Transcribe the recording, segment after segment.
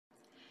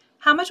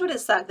How much would it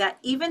suck that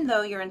even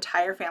though your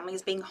entire family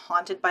is being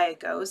haunted by a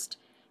ghost,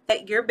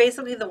 that you're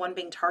basically the one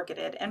being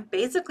targeted and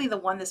basically the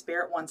one the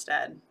spirit wants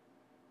dead?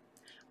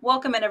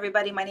 Welcome in,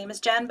 everybody. My name is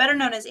Jen, better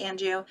known as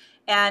Anju,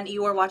 and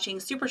you are watching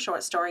super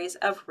short stories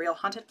of real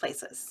haunted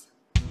places.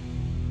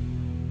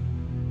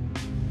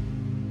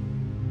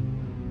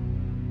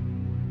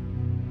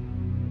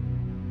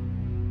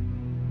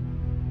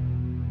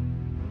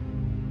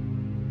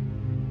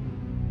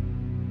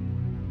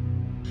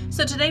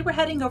 So today we're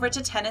heading over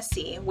to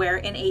Tennessee, where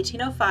in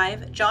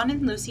 1805, John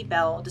and Lucy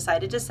Bell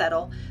decided to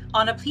settle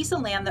on a piece of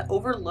land that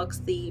overlooks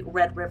the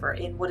Red River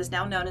in what is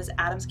now known as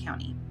Adams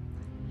County.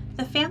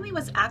 The family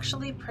was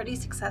actually pretty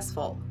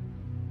successful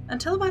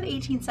until about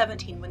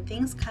 1817, when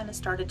things kind of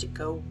started to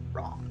go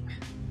wrong.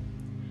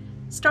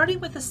 Starting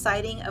with the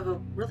sighting of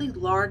a really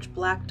large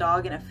black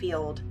dog in a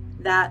field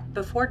that,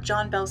 before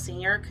John Bell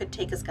Sr. could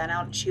take his gun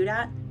out and shoot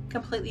at,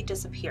 completely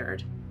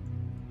disappeared.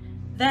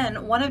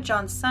 Then one of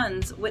John's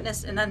sons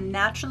witnessed an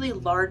unnaturally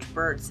large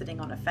bird sitting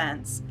on a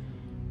fence.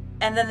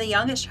 And then the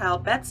youngest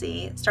child,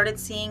 Betsy, started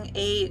seeing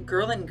a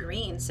girl in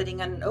green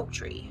sitting on an oak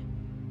tree.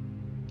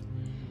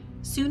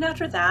 Soon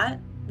after that,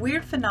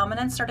 weird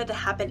phenomena started to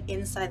happen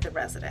inside the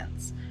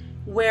residence,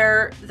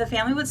 where the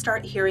family would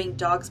start hearing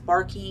dogs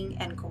barking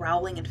and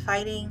growling and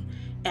fighting,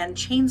 and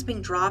chains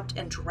being dropped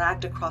and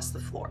dragged across the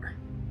floor.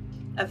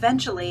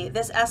 Eventually,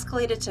 this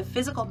escalated to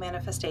physical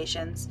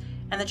manifestations,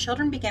 and the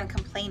children began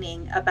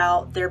complaining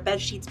about their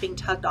bed sheets being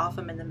tugged off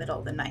them in the middle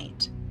of the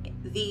night.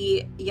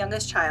 The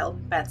youngest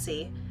child,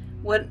 Betsy,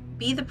 would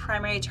be the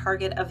primary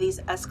target of these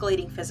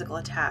escalating physical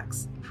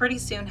attacks, pretty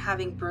soon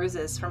having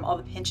bruises from all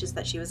the pinches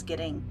that she was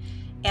getting,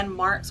 and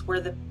marks where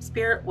the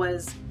spirit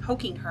was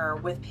poking her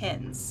with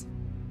pins.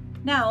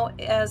 Now,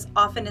 as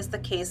often is the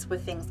case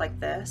with things like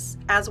this,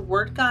 as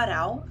word got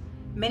out,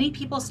 many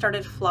people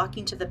started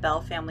flocking to the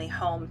Bell family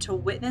home to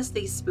witness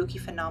these spooky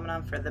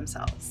phenomena for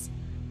themselves.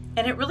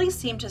 And it really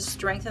seemed to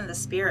strengthen the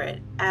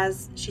spirit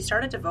as she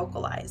started to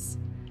vocalize.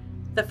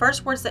 The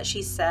first words that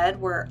she said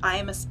were, "I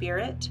am a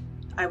spirit.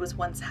 I was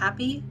once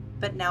happy,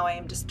 but now I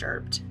am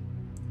disturbed."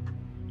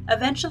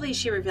 Eventually,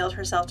 she revealed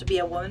herself to be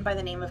a woman by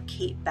the name of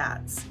Kate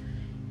Batts,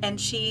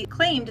 and she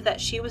claimed that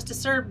she was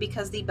disturbed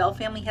because the Bell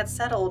family had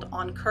settled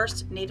on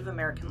cursed Native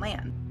American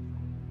land.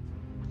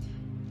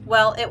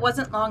 Well, it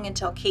wasn't long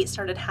until Kate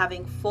started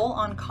having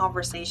full-on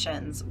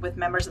conversations with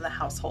members of the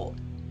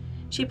household.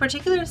 She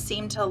particularly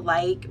seemed to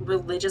like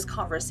religious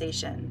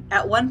conversation,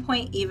 at one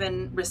point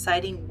even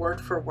reciting word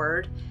for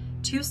word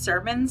 2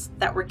 sermons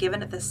that were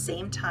given at the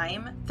same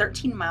time,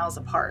 13 miles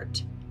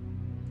apart.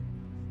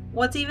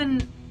 What's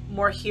even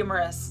more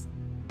humorous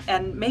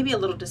and maybe a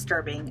little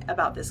disturbing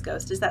about this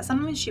ghost is that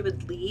sometimes she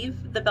would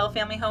leave the Bell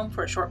family home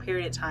for a short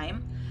period of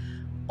time,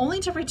 only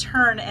to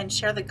return and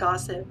share the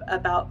gossip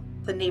about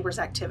the neighbors'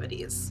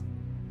 activities.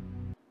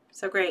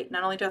 So great,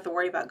 not only do I have to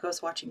worry about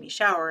ghosts watching me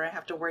shower, I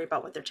have to worry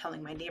about what they're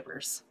telling my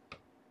neighbors.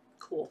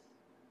 Cool.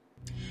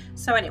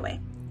 So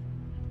anyway,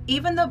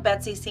 even though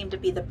Betsy seemed to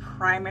be the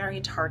primary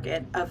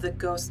target of the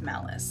ghost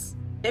malice,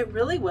 it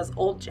really was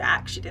old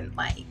Jack she didn't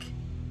like,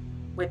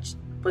 which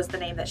was the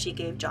name that she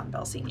gave John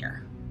Bell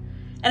Sr.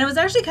 And it was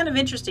actually kind of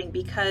interesting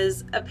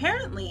because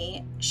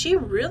apparently she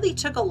really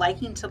took a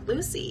liking to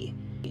Lucy,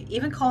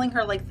 even calling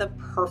her like the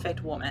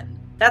perfect woman.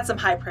 That's some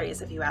high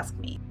praise if you ask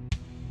me.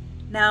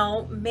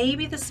 Now,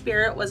 maybe the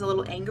spirit was a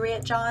little angry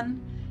at John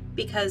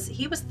because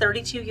he was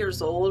 32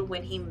 years old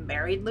when he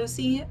married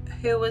Lucy,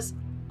 who was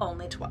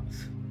only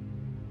 12.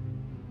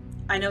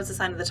 I know it's a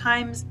sign of the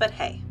times, but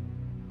hey,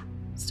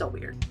 still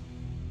weird.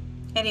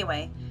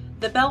 Anyway,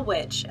 the Bell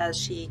Witch, as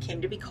she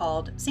came to be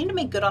called, seemed to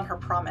make good on her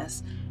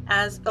promise,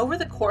 as over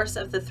the course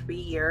of the 3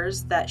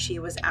 years that she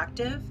was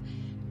active,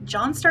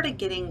 John started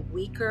getting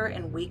weaker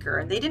and weaker,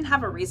 and they didn't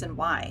have a reason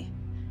why.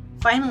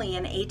 Finally,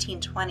 in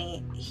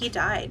 1820, he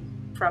died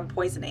from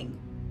poisoning.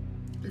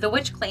 The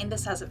witch claimed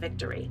this as a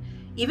victory,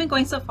 even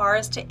going so far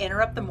as to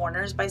interrupt the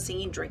mourners by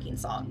singing drinking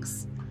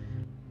songs.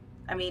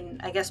 I mean,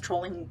 I guess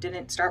trolling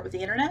didn't start with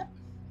the internet?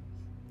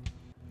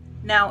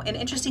 Now, an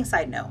interesting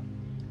side note.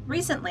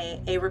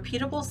 Recently, a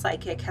reputable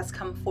psychic has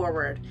come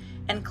forward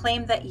and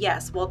claimed that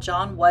yes, while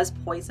John was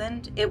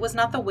poisoned, it was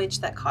not the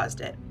witch that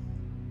caused it.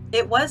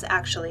 It was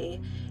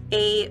actually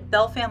a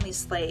Bell family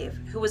slave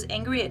who was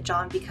angry at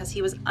John because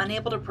he was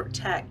unable to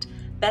protect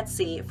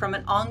Betsy from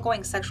an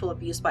ongoing sexual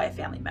abuse by a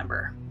family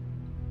member.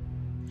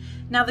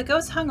 Now, the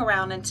ghost hung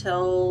around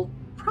until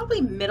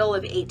probably middle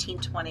of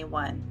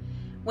 1821,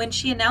 when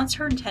she announced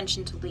her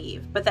intention to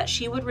leave, but that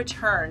she would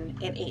return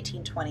in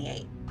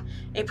 1828,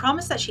 a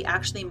promise that she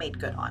actually made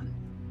good on.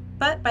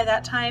 But by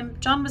that time,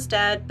 John was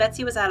dead,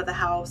 Betsy was out of the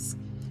house,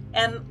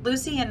 and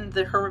Lucy and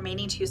her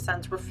remaining 2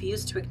 sons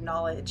refused to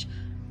acknowledge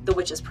the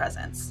witch's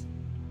presence.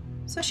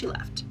 So she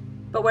left.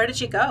 But where did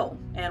she go,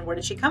 and where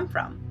did she come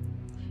from?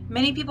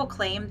 Many people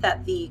claim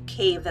that the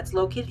cave that's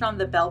located on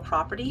the Bell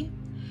property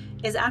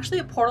is actually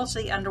a portal to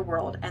the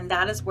underworld, and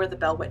that is where the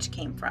Bell Witch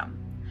came from.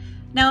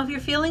 Now, if you're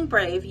feeling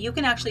brave, you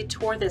can actually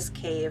tour this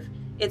cave.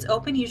 It's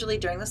open usually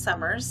during the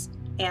summers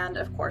and,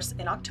 of course,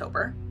 in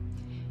October.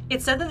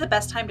 It's said that the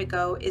best time to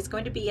go is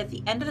going to be at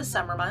the end of the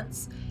summer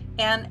months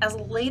and as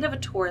late of a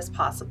tour as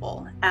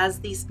possible, as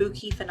the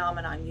spooky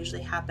phenomenon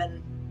usually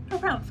happen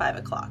around 5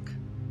 o'clock.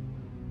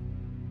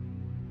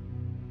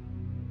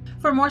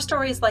 For more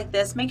stories like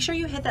this, make sure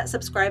you hit that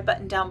subscribe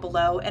button down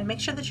below and make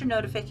sure that your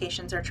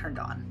notifications are turned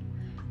on.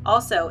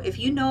 Also, if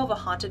you know of a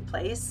haunted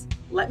place,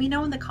 let me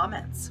know in the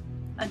comments.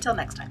 Until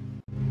next time.